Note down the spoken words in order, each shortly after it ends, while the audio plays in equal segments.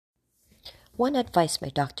One advice my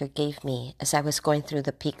doctor gave me as I was going through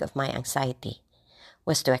the peak of my anxiety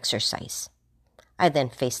was to exercise. I then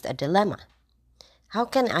faced a dilemma. How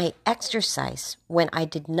can I exercise when I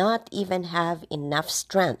did not even have enough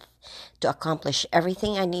strength to accomplish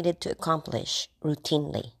everything I needed to accomplish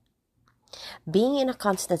routinely? Being in a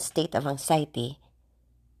constant state of anxiety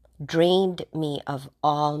drained me of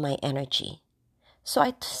all my energy. So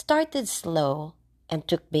I started slow and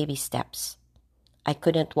took baby steps. I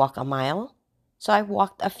couldn't walk a mile, so I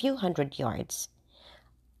walked a few hundred yards.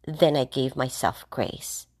 Then I gave myself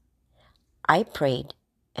grace. I prayed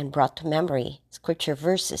and brought to memory scripture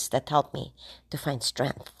verses that helped me to find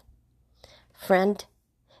strength. Friend,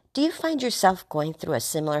 do you find yourself going through a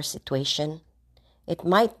similar situation? It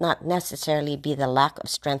might not necessarily be the lack of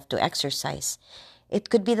strength to exercise. It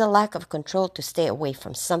could be the lack of control to stay away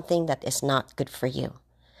from something that is not good for you.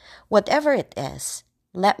 Whatever it is,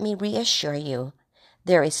 let me reassure you,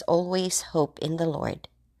 there is always hope in the Lord.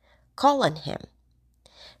 Call on Him.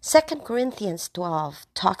 2 Corinthians 12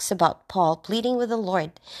 talks about Paul pleading with the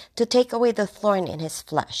Lord to take away the thorn in his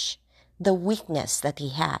flesh, the weakness that he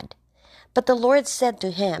had. But the Lord said to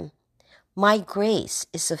him, "My grace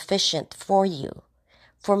is sufficient for you,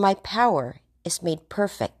 for my power is made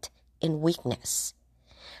perfect in weakness."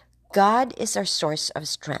 God is our source of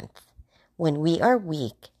strength. When we are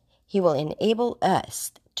weak, He will enable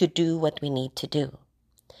us to do what we need to do.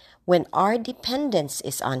 When our dependence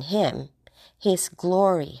is on Him, His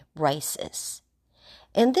glory rises.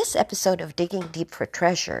 In this episode of Digging Deep for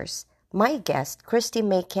Treasures, my guest, Christy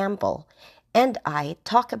May Campbell, and I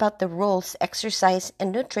talk about the roles exercise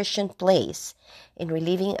and nutrition plays in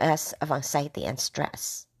relieving us of anxiety and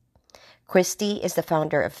stress. Christy is the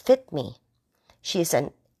founder of FitMe. She is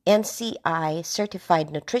an NCI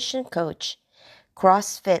certified nutrition coach,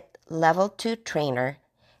 CrossFit Level 2 trainer,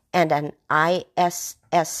 and an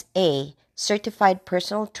ISSA certified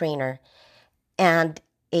personal trainer and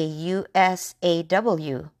a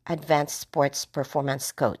USAW Advanced Sports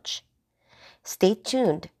Performance Coach. Stay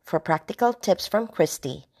tuned for practical tips from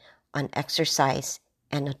Christy on exercise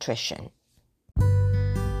and nutrition.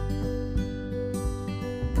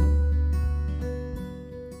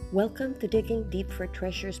 Welcome to Digging Deep for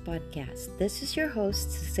Treasures podcast. This is your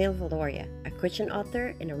host, Cecile Valoria, a Christian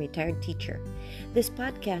author and a retired teacher. This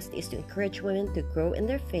podcast is to encourage women to grow in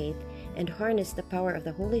their faith and harness the power of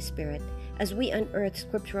the Holy Spirit as we unearth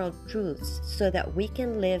scriptural truths so that we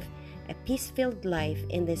can live a peace-filled life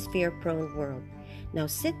in this fear-prone world. Now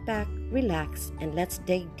sit back, relax, and let's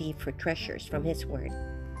dig deep for treasures from His Word.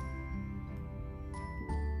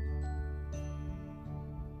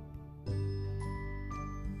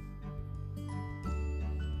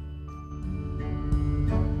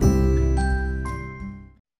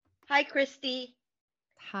 Hi, Christy.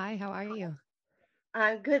 Hi, how are you?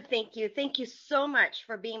 I'm good, thank you. Thank you so much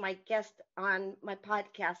for being my guest on my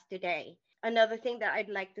podcast today. Another thing that I'd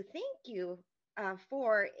like to thank you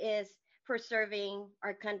for is for serving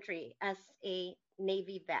our country as a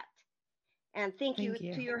Navy vet. And thank you Thank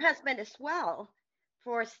you. to your husband as well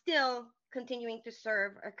for still continuing to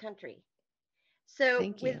serve our country. So,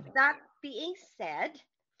 Thank with you. that being said,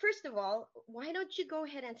 first of all, why don't you go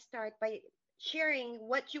ahead and start by sharing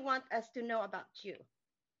what you want us to know about you?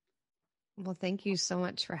 Well, thank you so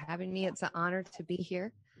much for having me. It's an honor to be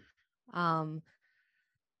here. Um,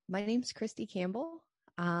 my name's Christy Campbell.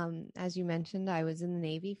 As you mentioned, I was in the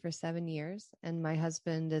Navy for 7 years, and my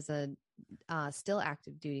husband is a still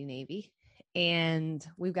active duty Navy. And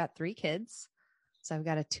we've got 3 kids. So I've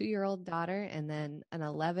got a 2-year-old daughter and then an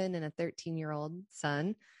 11 and a 13-year-old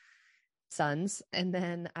sons. And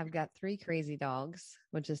then I've got 3 crazy dogs,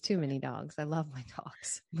 which is too many dogs. I love my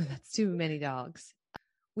dogs, but that's too many dogs.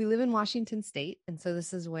 We live in Washington State, and so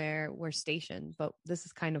this is where we're stationed, but this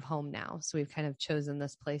is kind of home now. So we've kind of chosen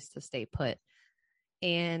this place to stay put.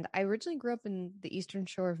 And I originally grew up in the Eastern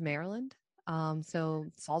Shore of Maryland. So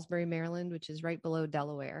Salisbury, Maryland, which is right below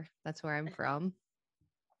Delaware. That's where I'm from.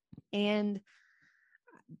 And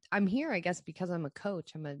I'm here, I guess, because I'm a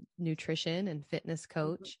coach. I'm a nutrition and fitness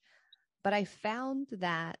coach. But I found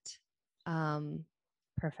that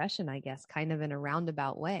profession, I guess, kind of in a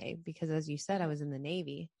roundabout way, because as you said, I was in the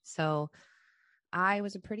Navy. So I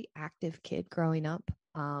was a pretty active kid growing up.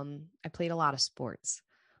 I played a lot of sports,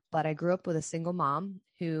 but I grew up with a single mom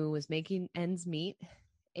who was making ends meet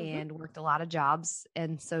and worked a lot of jobs.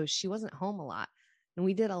 And so she wasn't home a lot. And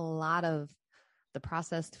we did a lot of the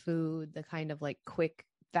processed food, the kind of like quick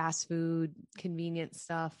fast food, convenient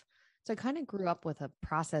stuff. So I kind of grew up with a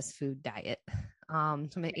processed food diet. So I'm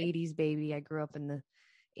an 80s baby. I grew up in the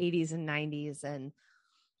 80s and 90s, and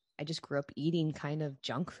I just grew up eating kind of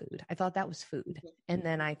junk food. I thought that was food. And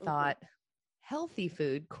then I thought, healthy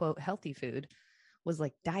food, quote, healthy food was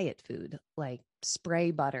like diet food, like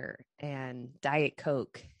spray butter and Diet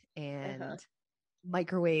Coke Uh-huh. and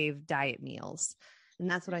microwave diet meals. And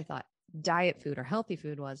that's what I thought diet food or healthy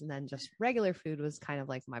food was. And then just regular food was kind of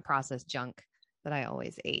like my processed junk that I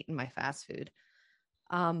always ate in my fast food.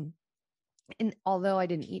 Um, and although I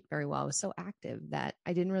didn't eat very well, I was so active that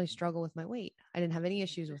I didn't really struggle with my weight. I didn't have any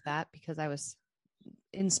issues with that because I was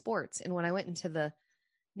in sports. And when I went into the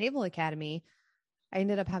Naval Academy, I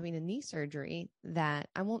ended up having a knee surgery that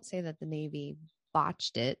I won't say that the Navy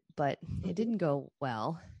botched it, but it didn't go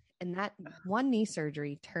well. And that one knee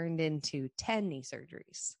surgery turned into 10 knee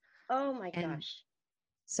surgeries. Oh my And gosh.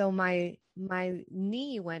 so my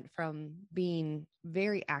knee went from being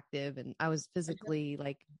very active and I was physically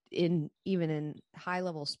like even in high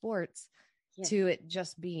level sports Yeah. to it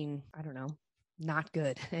just being, I don't know, not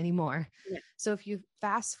good anymore. Yeah. So if you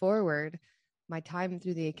fast forward my time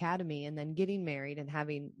through the academy and then getting married and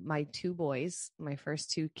having my two boys, my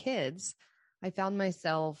first two kids, I found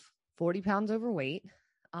myself 40 pounds overweight,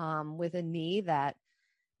 with a knee that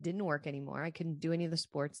didn't work anymore. I couldn't do any of the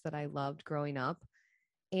sports that I loved growing up.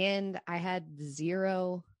 And I had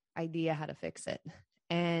zero idea how to fix it.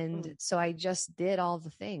 And so I just did all the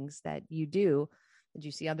things that you do, that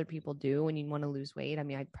you see other people do when you want to lose weight. I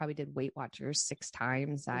mean, I probably did Weight Watchers 6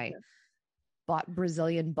 times. I bought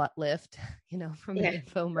Brazilian butt lift, from an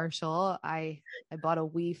infomercial. I bought a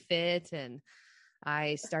Wii Fit and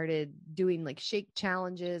I started doing like shake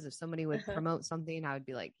challenges. If somebody would promote something, I would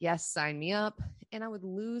be like, yes, sign me up. And I would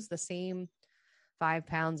lose the same 5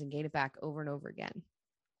 pounds and gain it back over and over again.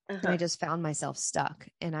 And I just found myself stuck.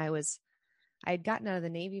 And I had gotten out of the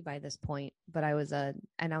Navy by this point, but I was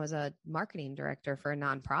a marketing director for a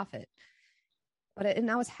nonprofit.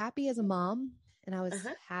 And I was happy as a mom and I was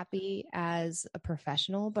happy as a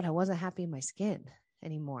professional, but I wasn't happy in my skin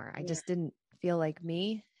anymore. I just didn't feel like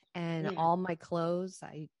me. And all my clothes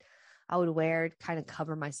I would wear to kind of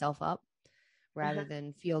cover myself up rather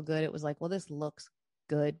than feel good. It was like, well, this looks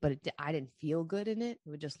good, but I didn't feel good in it. It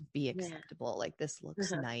would just be acceptable. Like, this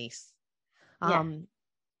looks nice.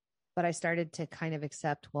 But I started to kind of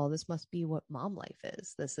accept, well, this must be what mom life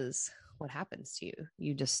is. This is what happens to you.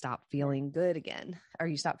 You just stop feeling good again, or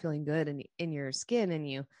you stop feeling good in your skin and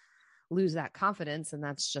you lose that confidence. And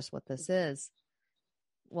that's just what this is.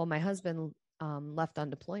 Well, my husband left on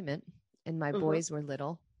deployment and my boys were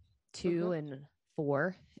little, 2 and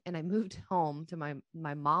 4. And I moved home to my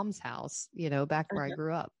mom's house, back where I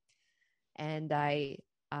grew up. And I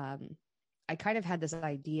kind of had this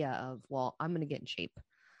idea of, well, I'm going to get in shape.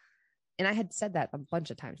 And I had said that a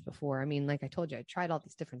bunch of times before. I mean, like I told you, I tried all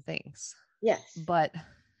these different things. Yes. But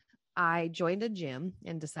I joined a gym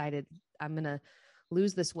and decided I'm going to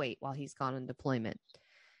lose this weight while he's gone on deployment.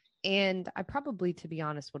 And I probably, to be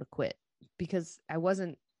honest, would have quit because I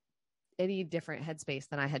wasn't any different headspace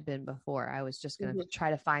than I had been before. I was just going to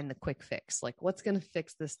try to find the quick fix. Like, what's going to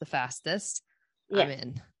fix this the fastest? I'm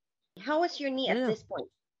in. How was your knee at this point?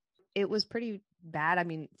 It was pretty bad. I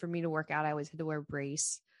mean, for me to work out, I always had to wear a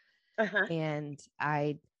brace. And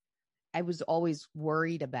I was always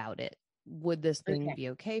worried about it. Would this thing be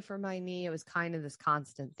okay for my knee? It was kind of this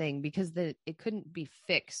constant thing because it couldn't be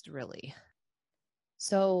fixed really.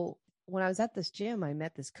 So when I was at this gym, I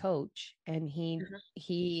met this coach and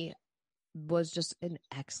he was just an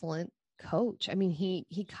excellent coach. I mean,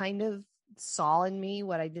 he kind of saw in me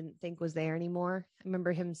what I didn't think was there anymore. I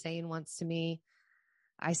remember him saying once to me,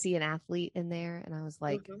 I see an athlete in there. And I was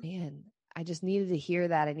like, man, I just needed to hear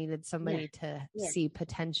that. I needed somebody to see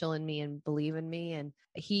potential in me and believe in me. And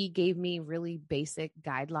he gave me really basic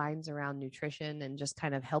guidelines around nutrition and just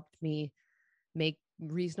kind of helped me make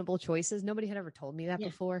reasonable choices. Nobody had ever told me that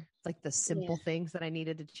before. Like the simple things that I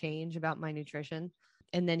needed to change about my nutrition.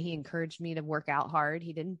 And then he encouraged me to work out hard.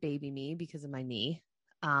 He didn't baby me because of my knee.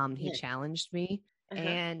 He challenged me.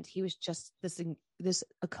 And he was just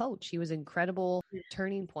a coach. He was an incredible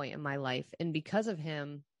turning point in my life. And because of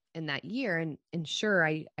him in that year, and sure,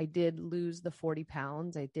 I did lose the 40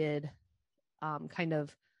 pounds. I did kind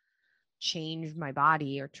of change my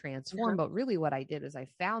body or transform. But really what I did is I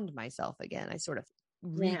found myself again. I sort of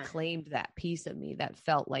reclaimed that piece of me that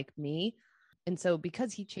felt like me. And so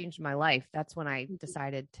because he changed my life, that's when I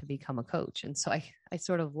decided to become a coach. And so I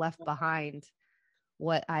sort of left behind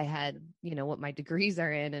what I had, what my degrees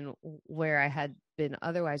are in and where I had been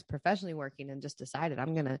otherwise professionally working, and just decided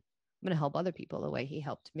I'm going to help other people the way he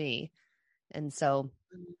helped me. And so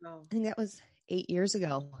I think that was 8 years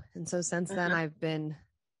ago. And so since then I've been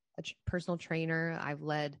a personal trainer. I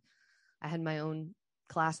had my own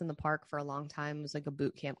class in the park for a long time. It was like a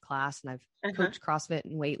boot camp class, and I've coached CrossFit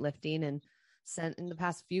and weightlifting. And in the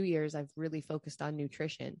past few years, I've really focused on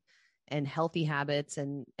nutrition and healthy habits.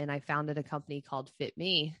 And I founded a company called Fit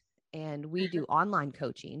Me, and we do online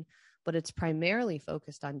coaching, but it's primarily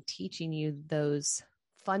focused on teaching you those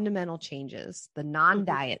fundamental changes, the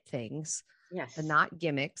non-diet things, Yes. the not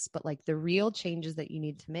gimmicks, but like the real changes that you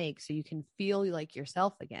need to make so you can feel like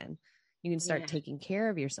yourself again. You can start taking care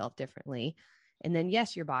of yourself differently. And then,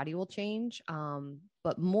 yes, your body will change.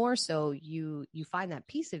 But more so you find that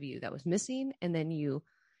piece of you that was missing, and then you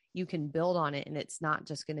can build on it. And it's not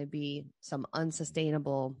just going to be some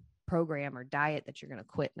unsustainable program or diet that you're going to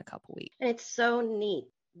quit in a couple weeks. And it's so neat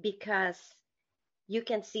because you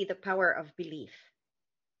can see the power of belief.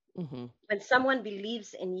 Mm-hmm. When someone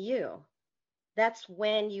believes in you, that's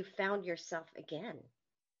when you found yourself again.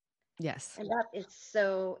 Yes. And that is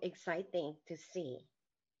so exciting to see.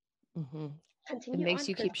 Mm-hmm. Continue it makes on,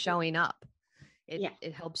 you keep Christy. showing up.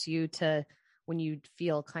 It helps you to, when you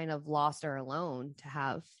feel kind of lost or alone, to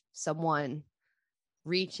have someone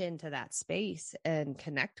reach into that space and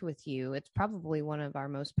connect with you. It's probably one of our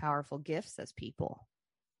most powerful gifts as people.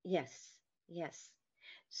 Yes.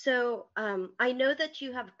 So I know that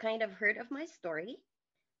you have kind of heard of my story,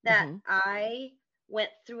 that I went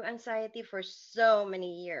through anxiety for so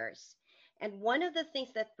many years. And one of the things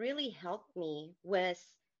that really helped me was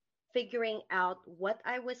figuring out what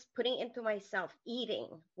I was putting into myself, eating,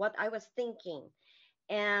 what I was thinking.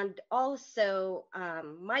 And also,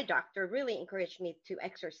 my doctor really encouraged me to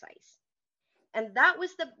exercise. And that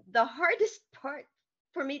was the hardest part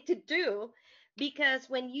for me to do, because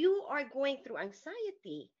when you are going through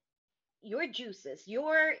anxiety, your juices,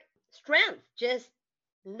 your strength just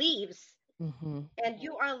leaves, and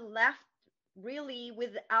you are left really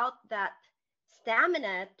without that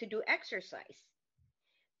stamina to do exercise.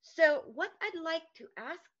 So, what I'd like to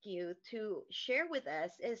ask you to share with us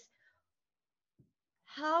is,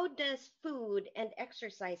 how does food and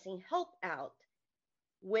exercising help out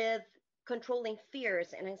with controlling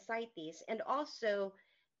fears and anxieties, and also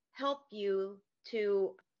help you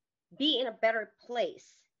to be in a better place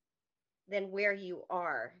than where you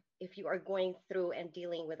are if you are going through and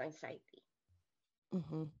dealing with anxiety?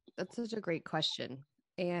 That's such a great question.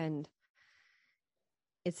 And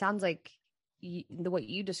it sounds like what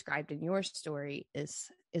you described in your story is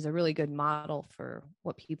a really good model for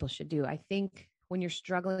what people should do. I think when you're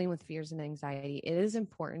struggling with fears and anxiety, it is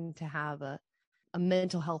important to have a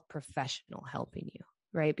mental health professional helping you,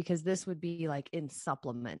 right? Because this would be like in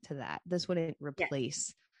supplement to that. This wouldn't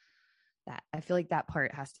replace that. I feel like that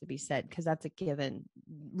part has to be said, because that's a given,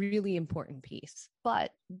 really important piece.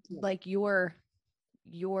 But like your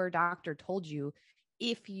doctor told you,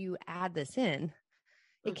 if you add this in,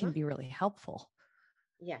 it can be really helpful.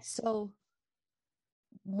 Yes. So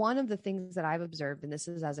one of the things that I've observed, and this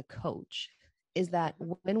is as a coach, is that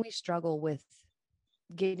when we struggle with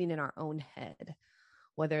getting in our own head,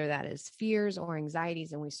 whether that is fears or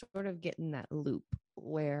anxieties, and we sort of get in that loop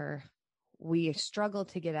where we struggle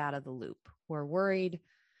to get out of the loop, we're worried,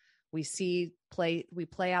 we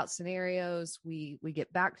play out scenarios, we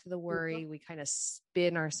get back to the worry, we kind of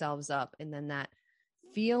spin ourselves up, and then that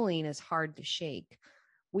feeling is hard to shake.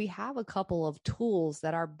 We have a couple of tools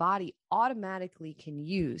that our body automatically can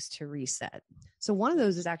use to reset. So one of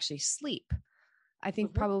those is actually sleep. I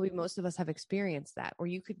think probably most of us have experienced that, or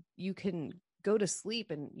you can go to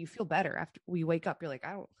sleep and you feel better after we wake up. You're like,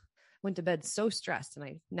 went to bed so stressed,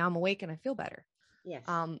 and now I'm awake and I feel better. Yes.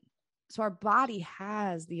 So our body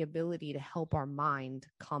has the ability to help our mind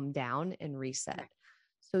calm down and reset.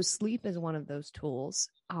 So sleep is one of those tools.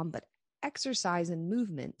 But exercise and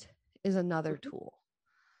movement is another tool.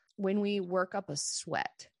 When we work up a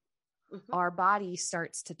sweat, our body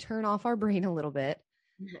starts to turn off our brain a little bit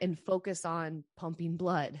and focus on pumping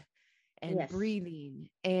blood and breathing.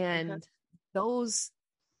 And those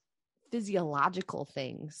physiological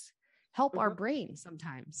things help our brain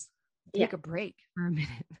sometimes take a break for a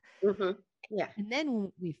minute. And then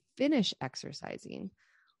when we finish exercising,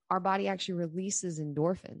 our body actually releases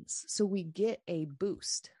endorphins. So we get a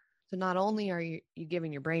boost. So not only are you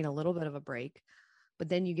giving your brain a little bit of a break, but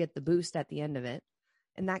then you get the boost at the end of it.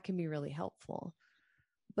 And that can be really helpful.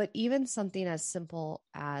 But even something as simple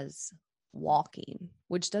as walking,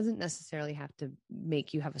 which doesn't necessarily have to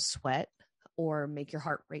make you have a sweat or make your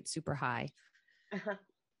heart rate super high,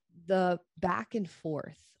 the back and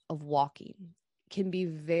forth of walking can be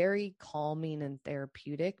very calming and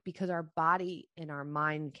therapeutic, because our body and our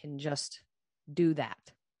mind can just do that.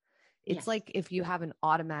 It's like if you have an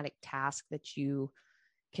automatic task that you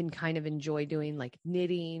can kind of enjoy doing, like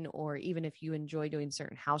knitting, or even if you enjoy doing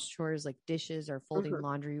certain house chores like dishes or folding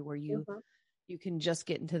laundry, where you can just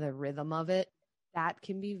get into the rhythm of it. that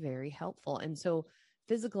can be very helpful. And so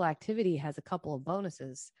physical activity has a couple of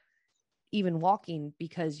bonuses, even walking,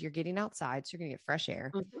 because you're getting outside. So you're going to get fresh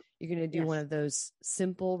air. Mm-hmm. You're going to do one of those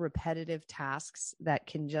simple, repetitive tasks that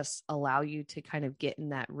can just allow you to kind of get in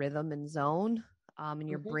that rhythm and zone. And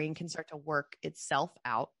your Mm-hmm. brain can start to work itself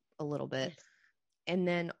out a little bit. Yes. And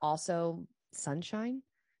then also sunshine.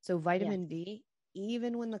 So Yes. vitamin D,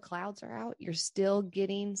 even when the clouds are out, you're still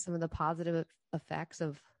getting some of the positive effects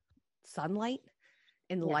of sunlight,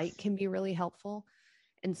 and light Yes. can be really helpful.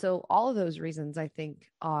 And so all of those reasons I think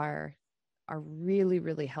are really,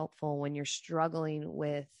 really helpful when you're struggling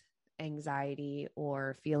with anxiety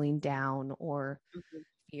or feeling down or Mm-hmm.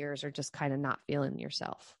 fears or just kind of not feeling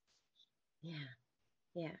yourself. Yeah.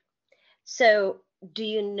 Yeah. So, do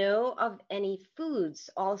you know of any foods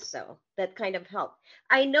also that kind of help?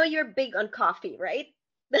 I know you're big on coffee, right?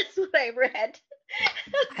 That's what I read.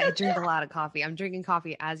 I drink a lot of coffee. I'm drinking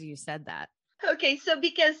coffee as you said that. Okay, so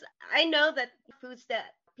because I know that foods that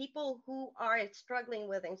people who are struggling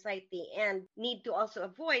with anxiety and need to also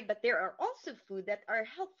avoid, but there are also food that are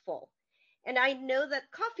helpful. And I know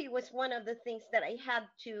that coffee was one of the things that I had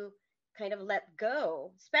to kind of let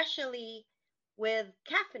go, especially with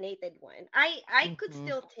caffeinated one. I could Mm-hmm.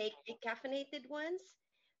 still take the caffeinated ones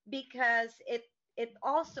because it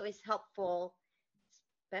also is helpful,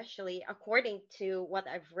 especially according to what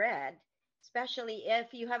I've read, especially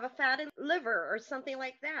if you have a fatty liver or something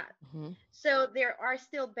like that. Mm-hmm. So there are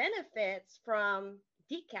still benefits from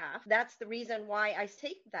decaf. That's the reason why I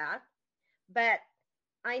take that. But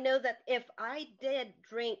I know that if I did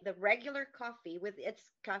drink the regular coffee with its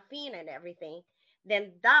caffeine and everything,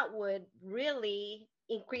 then that would really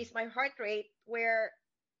increase my heart rate where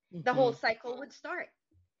the Mm-hmm. whole cycle would start.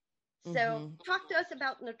 So, Mm-hmm. talk to us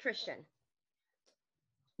about nutrition.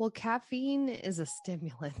 Well, caffeine is a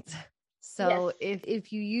stimulant. Yes. So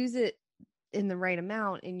if you use it in the right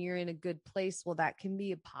amount and you're in a good place, well, that can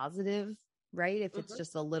be a positive, right? If it's Hmm.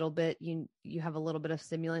 just a little bit, you have a little bit of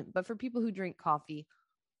stimulant. But for people who drink coffee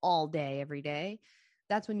all day, every day,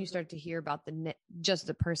 that's when you Hmm. start to hear about just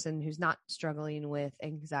a person who's not struggling with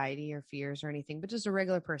anxiety or fears or anything, but just a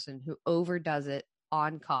regular person who overdoes it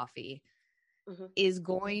on coffee Hmm. is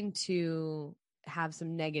going to have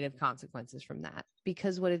some negative consequences from that,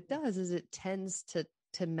 because what it does is it tends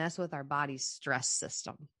to mess with our body's stress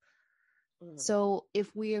system. Hmm. So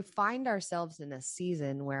if we find ourselves in a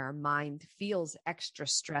season where our mind feels extra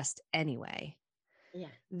stressed anyway, Yeah.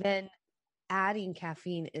 then adding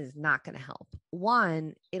caffeine is not going to help.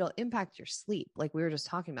 One, it'll impact your sleep. Like we were just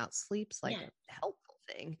talking about, sleep's like Yeah. a helpful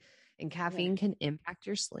thing, and Yeah. caffeine can impact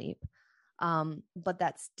your sleep. But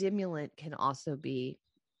that stimulant can also be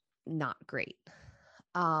not great.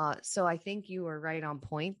 So I think you were right on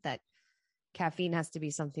point that caffeine has to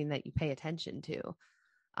be something that you pay attention to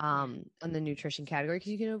Yeah. on the nutrition category,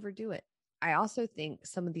 because you can overdo it. I also think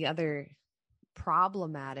some of the other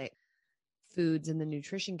problematic foods in the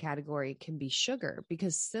nutrition category can be sugar,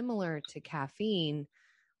 because similar to caffeine,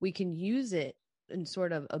 we can use it and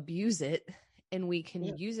sort of abuse it, and we can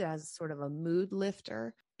Yeah. use it as sort of a mood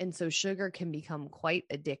lifter. And so sugar can become quite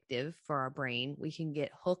addictive for our brain. We can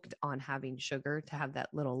get hooked on having sugar to have that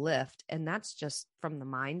little lift. And that's just from the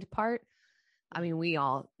mind part. I Yeah. mean, we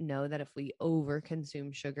all know that if we over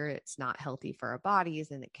consume sugar, it's not healthy for our bodies,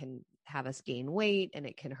 and it can have us gain weight, and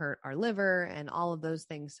it can hurt our liver and all of those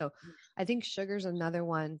things. So I think sugar is another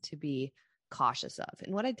one to be cautious of.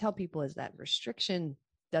 And what I tell people is that restriction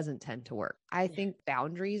doesn't tend to work. I Yeah. think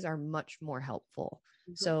boundaries are much more helpful.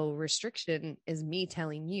 Hmm. So restriction is me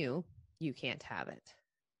telling you, you can't have it.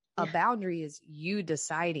 A Yeah. boundary is you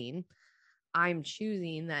deciding, I'm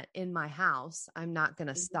choosing that in my house, I'm not going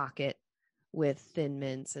to Hmm. stock it with Thin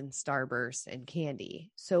Mints and Starburst and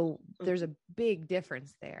candy. So there's Hmm. a big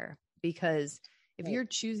difference there, because if Right. you're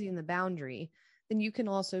choosing the boundary, then you can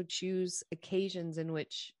also choose occasions in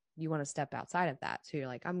which you want to step outside of that. So you're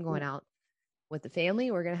like, I'm going Yeah. out with the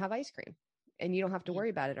family, we're going to have ice cream. And you don't have to Yeah. worry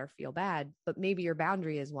about it or feel bad. But maybe your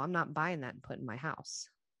boundary is, well, I'm not buying that and putting in my house,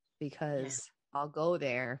 Yeah. because I'll go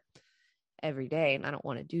there every day and I don't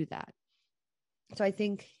want to do that. So I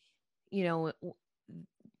think, you know,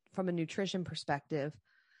 from a nutrition perspective,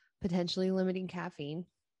 potentially limiting caffeine,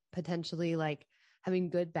 potentially like having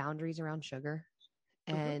good boundaries around sugar,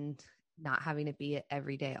 Hmm. and not having it be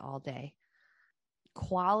every day, all day.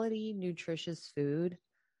 Quality, nutritious food,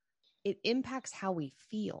 it impacts how we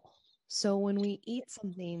feel. So when we eat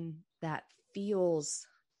something that feels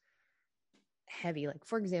heavy, like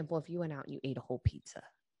for example, if you went out and you ate a whole pizza,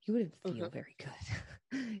 you wouldn't feel Hmm. very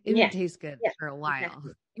good. It Yeah. would taste good Yeah. for a while.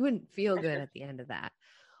 Exactly. You wouldn't feel good Uh-huh. at the end of that.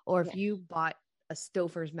 Or if Yes. you bought a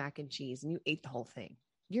Stouffer's mac and cheese and you ate the whole thing,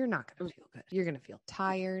 you're not going to feel good. You're going to feel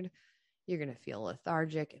tired. You're going to feel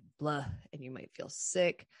lethargic and blah, and you might feel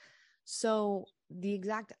sick. So the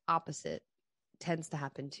exact opposite tends to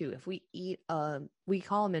happen too. If we eat, we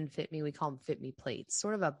call them in Fit Me, we call them Fit Me plates,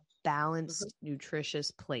 sort of a balanced,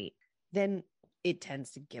 nutritious plate, then it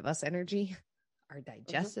tends to give us energy. Our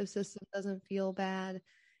digestive system doesn't feel bad.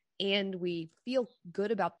 And we feel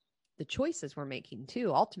good about the choices we're making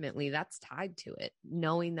too. Ultimately, that's tied to it.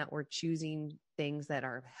 Knowing that we're choosing things that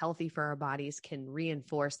are healthy for our bodies can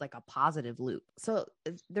reinforce like a positive loop. So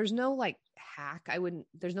there's no like hack.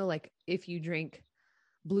 There's no like, if you drink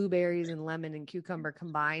blueberries and lemon and cucumber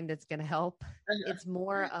combined, it's going to help. It's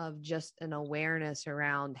more of just an awareness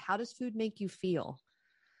around, how does food make you feel?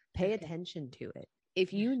 Pay attention to it.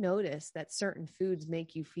 If you notice that certain foods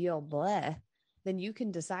make you feel bleh, then you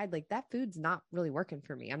can decide like, that food's not really working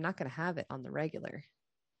for me. I'm not going to have it on the regular,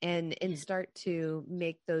 and start to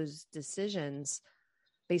make those decisions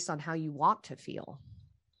based on how you want to feel.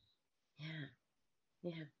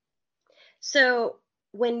 Yeah. So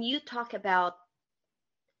when you talk about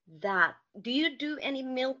that, do you do any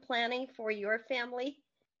meal planning for your family?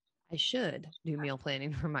 I should do meal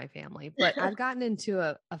planning for my family, but I've gotten into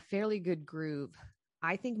a fairly good groove.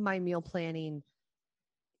 I think my meal planning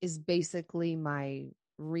is basically my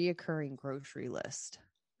reoccurring grocery list.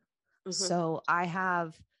 So I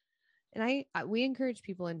have, and we encourage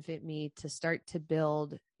people in Fit Me to start to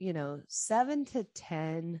build, 7 to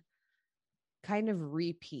 10 kind of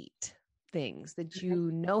repeat things that you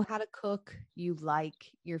know how to cook, you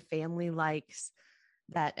like, your family likes,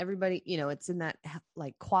 that everybody, it's in that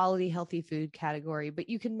like quality, healthy food category, but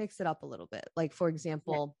you can mix it up a little bit. Like, for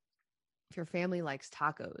example, if your family likes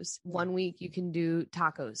tacos, one week you can do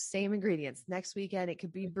tacos, same ingredients. Next weekend, it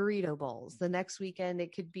could be burrito bowls. The next weekend,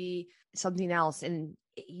 it could be something else. And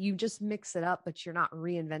you just mix it up, but you're not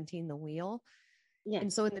reinventing the wheel.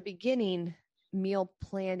 And so in the beginning, meal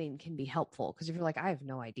planning can be helpful, because if you're like, I have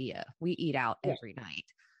no idea, we eat out every night.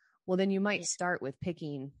 Well, then you might start with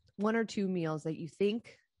picking 1 or 2 meals that you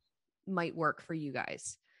think might work for you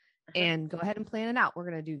guys, and go ahead and plan it out. We're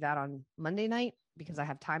going to do that on Monday night because I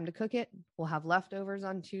have time to cook it. We'll have leftovers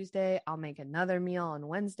on Tuesday. I'll make another meal on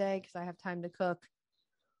Wednesday because I have time to cook.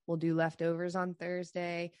 We'll do leftovers on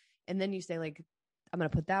Thursday. And then you say, like, I'm going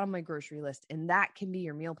to put that on my grocery list, and that can be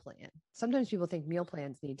your meal plan. Sometimes people think meal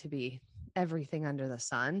plans need to be everything under the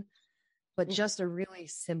sun, but just a really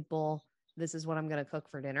simple, this is what I'm going to cook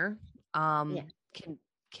for dinner,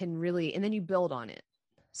 can really, and then you build on it.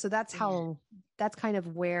 So that's how, that's kind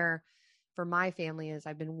of where for my family is.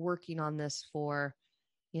 I've been working on this for,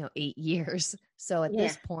 8 years. So at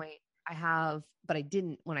this point but I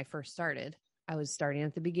didn't, when I first started, I was starting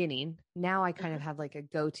at the beginning. Now I kind of have like a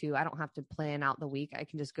go-to. I don't have to plan out the week. I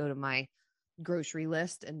can just go to my grocery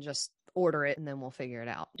list and just order it, and then we'll figure it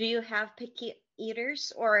out. Do you have picky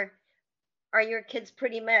eaters, or are your kids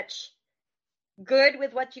pretty much good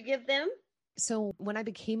with what you give them? So when I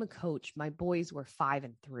became a coach, my boys were 5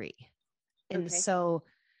 and 3. And so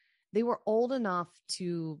they were old enough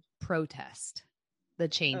to protest the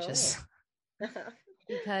changes.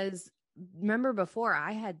 Because remember, before,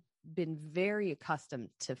 I had been very accustomed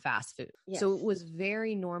to fast food. So it was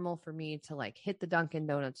very normal for me to like hit the Dunkin'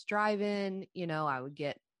 Donuts drive-in. I would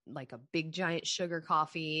get like a big giant sugar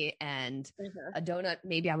coffee and a donut.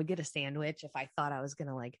 Maybe I would get a sandwich if I thought I was going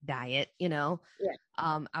to like diet,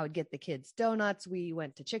 I would get the kids donuts. We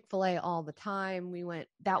went to Chick-fil-A all the time.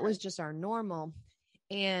 That was just our normal.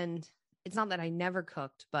 And it's not that I never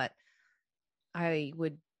cooked, but I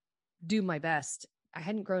would do my best. I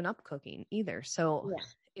hadn't grown up cooking either. So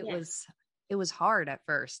it was hard at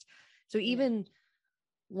first. So even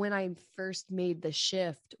when I first made the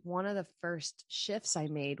shift, one of the first shifts I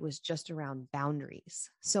made was just around boundaries.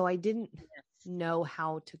 So I didn't know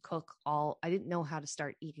how to cook I didn't know how to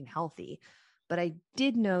start eating healthy, but I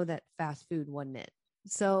did know that fast food wasn't it.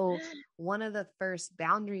 So one of the first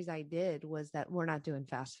boundaries I did was that we're not doing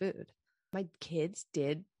fast food. My kids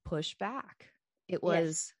did push back. It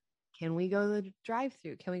was, can we go to the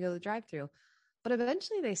drive-through? Can we go to the drive-through? But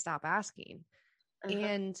eventually they stopped asking.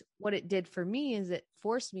 And what it did for me is it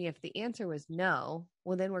forced me, if the answer was no,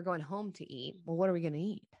 well, then we're going home to eat. Well, what are we going to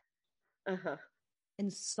eat?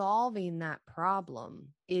 And solving that problem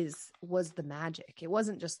was the magic. It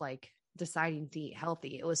wasn't just like deciding to eat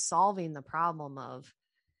healthy. It was solving the problem of,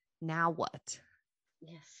 now what?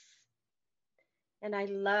 Yes. And I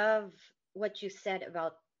love what you said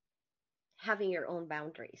about having your own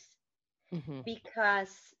boundaries,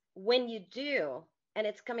 because when you do, and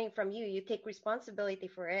it's coming from you, you take responsibility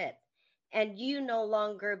for it, and you no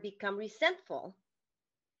longer become resentful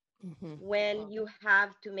when you have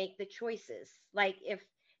to make the choices. Like if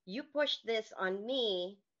you push this on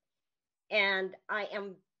me and I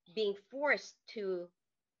am being forced to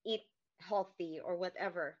eat healthy or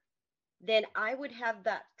whatever, then I would have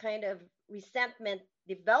that kind of resentment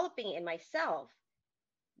developing in myself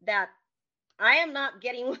that I am not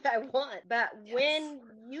getting what I want. But Yes. when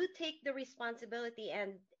you take the responsibility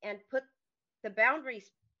and put the boundaries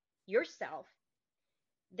yourself,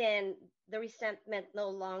 then the resentment no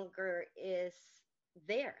longer is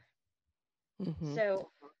there. Mm-hmm.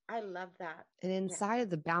 So I love that. And Yeah. inside of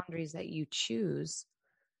the boundaries that you choose,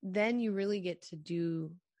 then you really get to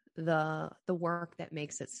do the work that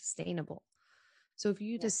makes it sustainable. So if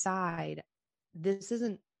you Yeah. decide this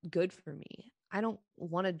isn't good for me, I don't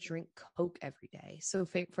want to drink Coke every day. So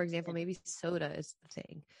for example, Yeah. maybe soda is the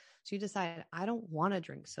thing. So you decide I don't want to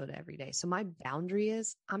drink soda every day. So my boundary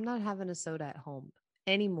is I'm not having a soda at home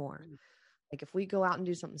anymore. Like if we go out and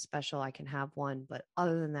do something special, I can have one, but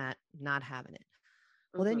other than that, not having it.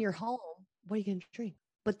 Well, then Mm-hmm. you're home. What are you going to drink?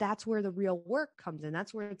 But that's where the real work comes in.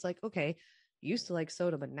 That's where it's like, okay, used to like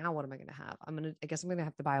soda, but now what am I going to have? I guess I'm going to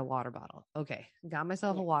have to buy a water bottle. Okay. Got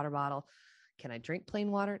myself Yeah. a water bottle. Can I drink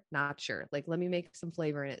plain water? Not sure. Like, let me make some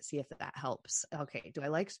flavor in it, see if that helps. Okay. Do I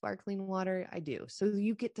like sparkling water? I do. So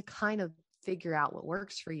you get to kind of figure out what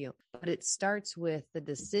works for you. But it starts with the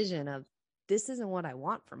decision of this isn't what I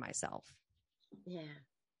want for myself. Yeah.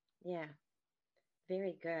 Yeah.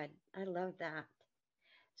 Very good. I love that.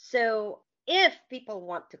 So if people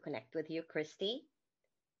want to connect with you, Christy,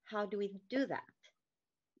 how do we do that?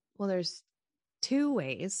 Well, there's two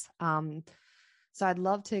ways. So I'd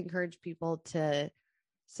love to encourage people to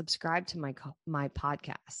subscribe to my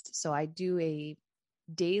podcast. So I do a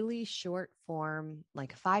daily short form,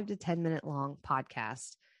 like 5 to 10 minute long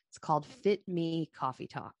podcast. It's called Fit Me Coffee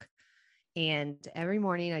Talk. And every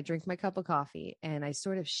morning I drink my cup of coffee and I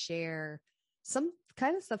sort of share some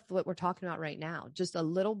kind of stuff what we're talking about right now, just a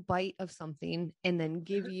little bite of something, and then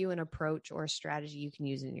give you an approach or a strategy you can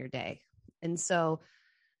use in your day. And so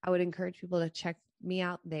I would encourage people to check me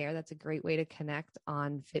out there. That's a great way to connect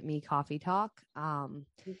on Fit Me Coffee Talk. Mhm.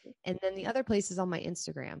 And then the other place is on my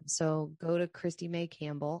Instagram. So go to Christy May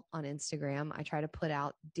Campbell on Instagram. I try to put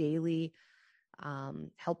out daily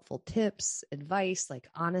helpful tips, advice, like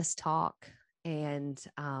honest talk. And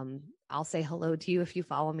I'll say hello to you if you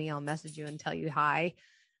follow me. I'll message you and tell you hi.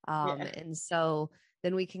 Yeah. And so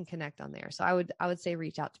then we can connect on there. So I would say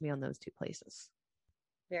reach out to me on those two places.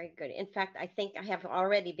 Very good. In fact, I think I have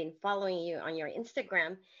already been following you on your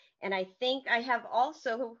Instagram, and I think I have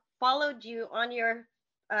also followed you on your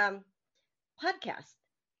um, podcast.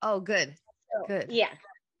 Oh, good. So, Good. yeah.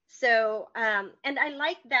 So, and I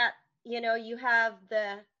like that, you have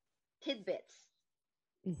the tidbits.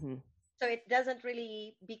 Mm-hmm. So it doesn't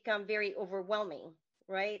really become very overwhelming,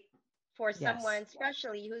 right? For Yes. someone,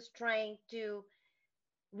 especially who's trying to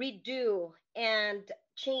redo and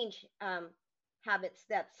change habits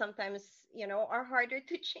that sometimes, are harder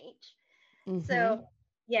to change. Mm-hmm. So,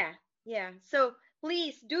 yeah, yeah. So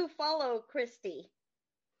please do follow Christy.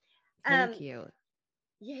 Thank Um, you.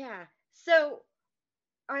 yeah. So,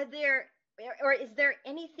 are there or is there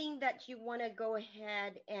anything that you want to go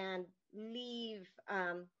ahead and leave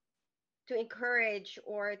to encourage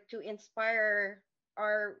or to inspire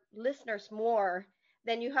our listeners more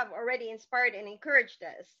than you have already inspired and encouraged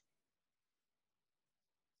us?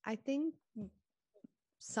 I think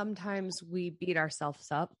sometimes we beat ourselves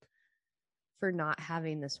up for not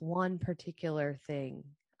having this one particular thing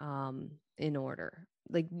in order.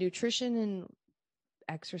 Like nutrition and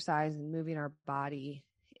exercise and moving our body,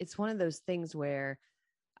 it's one of those things where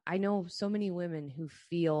I know so many women who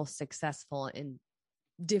feel successful in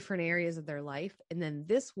different areas of their life. And then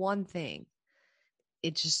this one thing,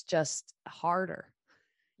 it's just harder.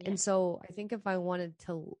 Yeah. And so I think if I wanted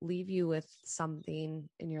to leave you with something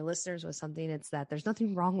and your listeners with something, it's that there's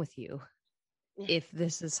nothing wrong with you Yeah. if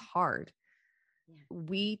this is hard. Yeah.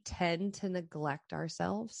 We tend to neglect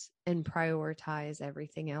ourselves and prioritize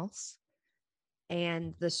everything else.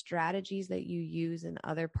 And the strategies that you use in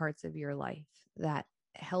other parts of your life that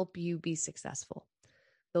help you be successful,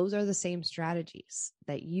 those are the same strategies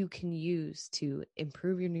that you can use to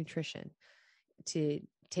improve your nutrition, to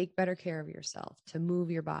take better care of yourself, to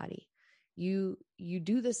move your body. You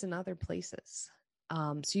do this in other places.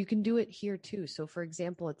 So you can do it here too. So for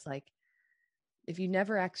example, it's like if you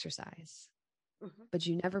never exercise, Mhm. but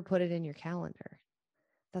you never put it in your calendar,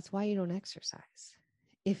 that's why you don't exercise.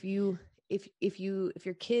 If you if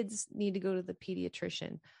your kids need to go to the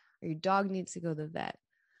pediatrician or your dog needs to go to the vet,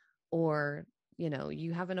 or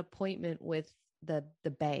you have an appointment with the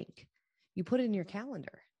bank, you put it in your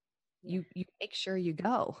calendar. Yeah. You make sure you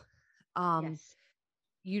go. um Yes.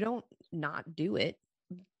 you don't not do it.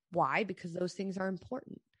 Why? Because those things are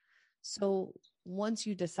important. So once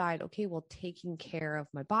you decide, okay, well, taking care of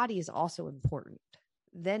my body is also important,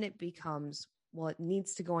 then it becomes, well, it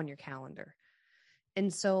needs to go on your calendar.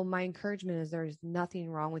 And so my encouragement is there's nothing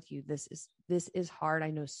wrong with you. This is hard. I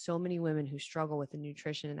know so many women who struggle with the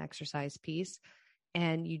nutrition and exercise piece,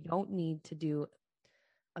 and you don't need to do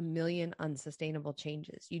a million unsustainable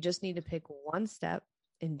changes. You just need to pick one step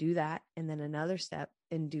and do that, and then another step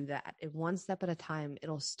and do that. And one step at a time,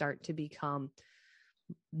 it'll start to become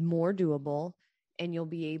more doable, and you'll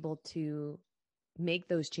be able to make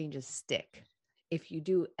those changes stick. If you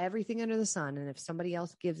do everything under the sun, and if somebody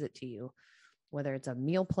else gives it to you, whether it's a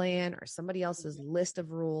meal plan or somebody else's list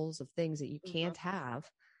of rules of things that you can't have,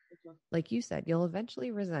 like you said, you'll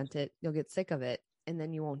eventually resent it. You'll get sick of it, and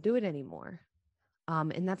then you won't do it anymore.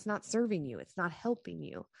 And that's not serving you. It's not helping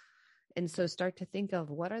you. And so start to think of,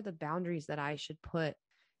 what are the boundaries that I should put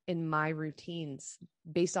in my routines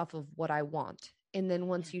based off of what I want. And then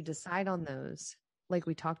once you decide on those, like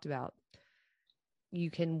we talked about, you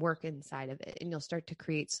can work inside of it, and you'll start to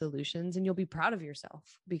create solutions, and you'll be proud of yourself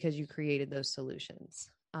because you created those solutions.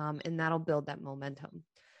 And that'll build that momentum.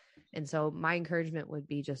 And so my encouragement would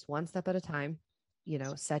be just one step at a time,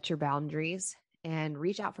 set your boundaries and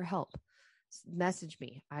reach out for help. Message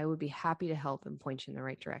me. I would be happy to help and point you in the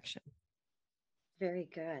right direction. Very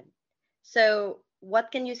good. So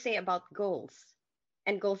what can you say about goals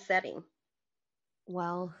and goal setting?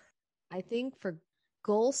 Well, I think for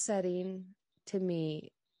goal setting, to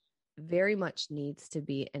me, very much needs to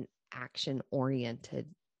be an action-oriented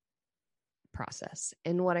process.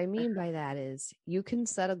 And what I mean by that is, you can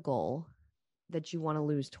set a goal that you want to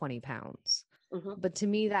lose 20 pounds. But to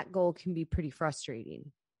me, that goal can be pretty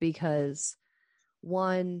frustrating because,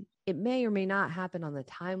 one, it may or may not happen on the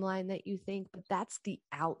timeline that you think, but that's the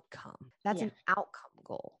outcome. That's an outcome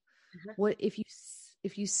goal. What if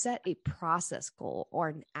you set a process goal or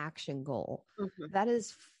an action goal, that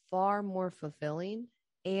is far more fulfilling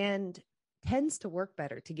and tends to work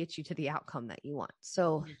better to get you to the outcome that you want.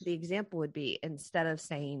 So the example would be, instead of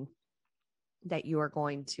saying that your goal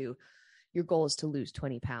is to lose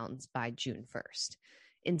 20 pounds by June 1st.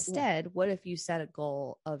 Instead, what if you set a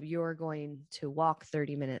goal of, you're going to walk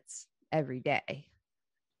 30 minutes every day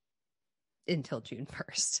until June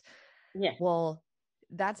 1st? Yeah. Well,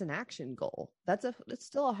 that's an action goal. It's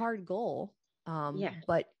still a hard goal.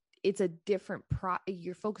 But it's a different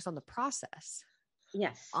you're focused on the process.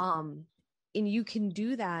 Yes. And you can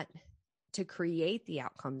do that to create the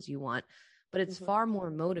outcomes you want, but it's far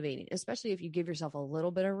more motivating, especially if you give yourself a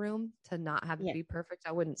little bit of room to not have it be perfect.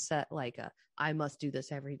 I wouldn't set like I must do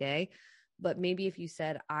this every day, but maybe if you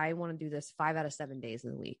said, I want to do this 5 out of 7 days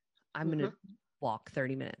of the week, I'm going to walk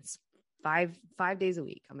 30 minutes, five days a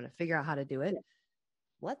week. I'm going to figure out how to do it.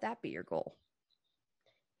 Let that be your goal.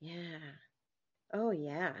 Yeah. Oh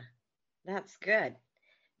yeah. That's good.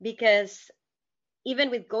 Because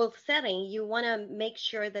even with goal setting, you want to make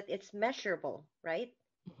sure that it's measurable, right?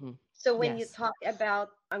 So when you talk about,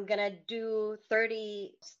 I'm going to do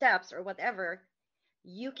 30 steps or whatever,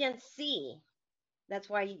 you can see. That's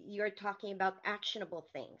why you're talking about actionable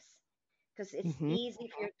things, because it's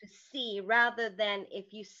easy for you to see, rather than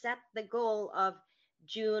if you set the goal of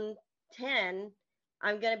June 10,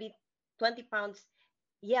 I'm going to be 20 pounds.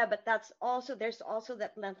 Yeah, but there's also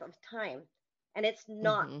that length of time, and it's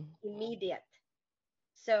not immediate.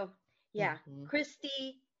 So yeah,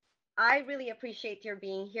 Christy, I really appreciate your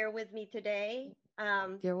being here with me today.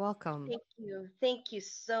 You're welcome. Thank you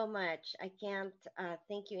so much. I can't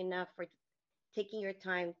thank you enough for taking your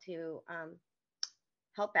time to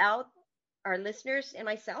help out our listeners and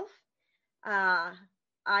myself.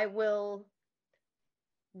 I will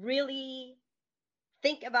really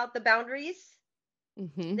think about the boundaries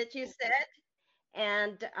that you said,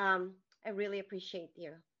 and I really appreciate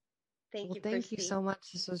you. Thank you, Thank you so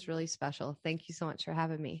much. This was really special. Thank you so much for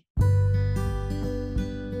having me.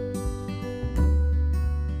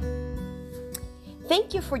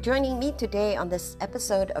 Thank you for joining me today on this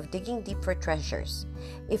episode of Digging Deep for Treasures.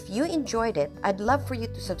 If you enjoyed it, I'd love for you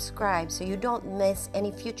to subscribe so you don't miss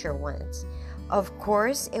any future ones. Of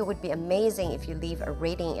course, it would be amazing if you leave a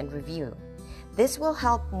rating and review. This will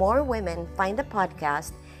help more women find the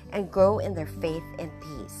podcast and grow in their faith and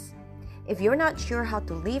peace. If you're not sure how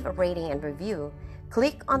to leave a rating and review,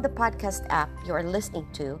 click on the podcast app you are listening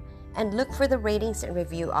to and look for the ratings and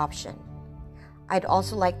review option. I'd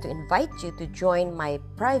also like to invite you to join my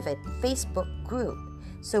private Facebook group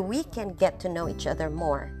so we can get to know each other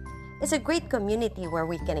more. It's a great community where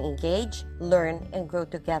we can engage, learn, and grow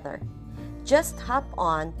together. Just hop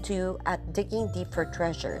on to @Digging Deep for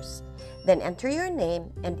Treasures. Then enter your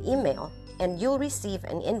name and email, and you'll receive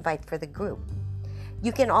an invite for the group.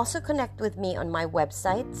 You can also connect with me on my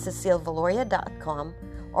website, cecilevaloria.com,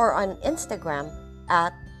 or on Instagram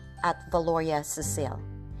at ValoriaCecile.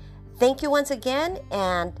 Thank you once again,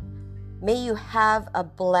 and may you have a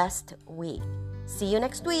blessed week. See you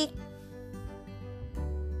next week.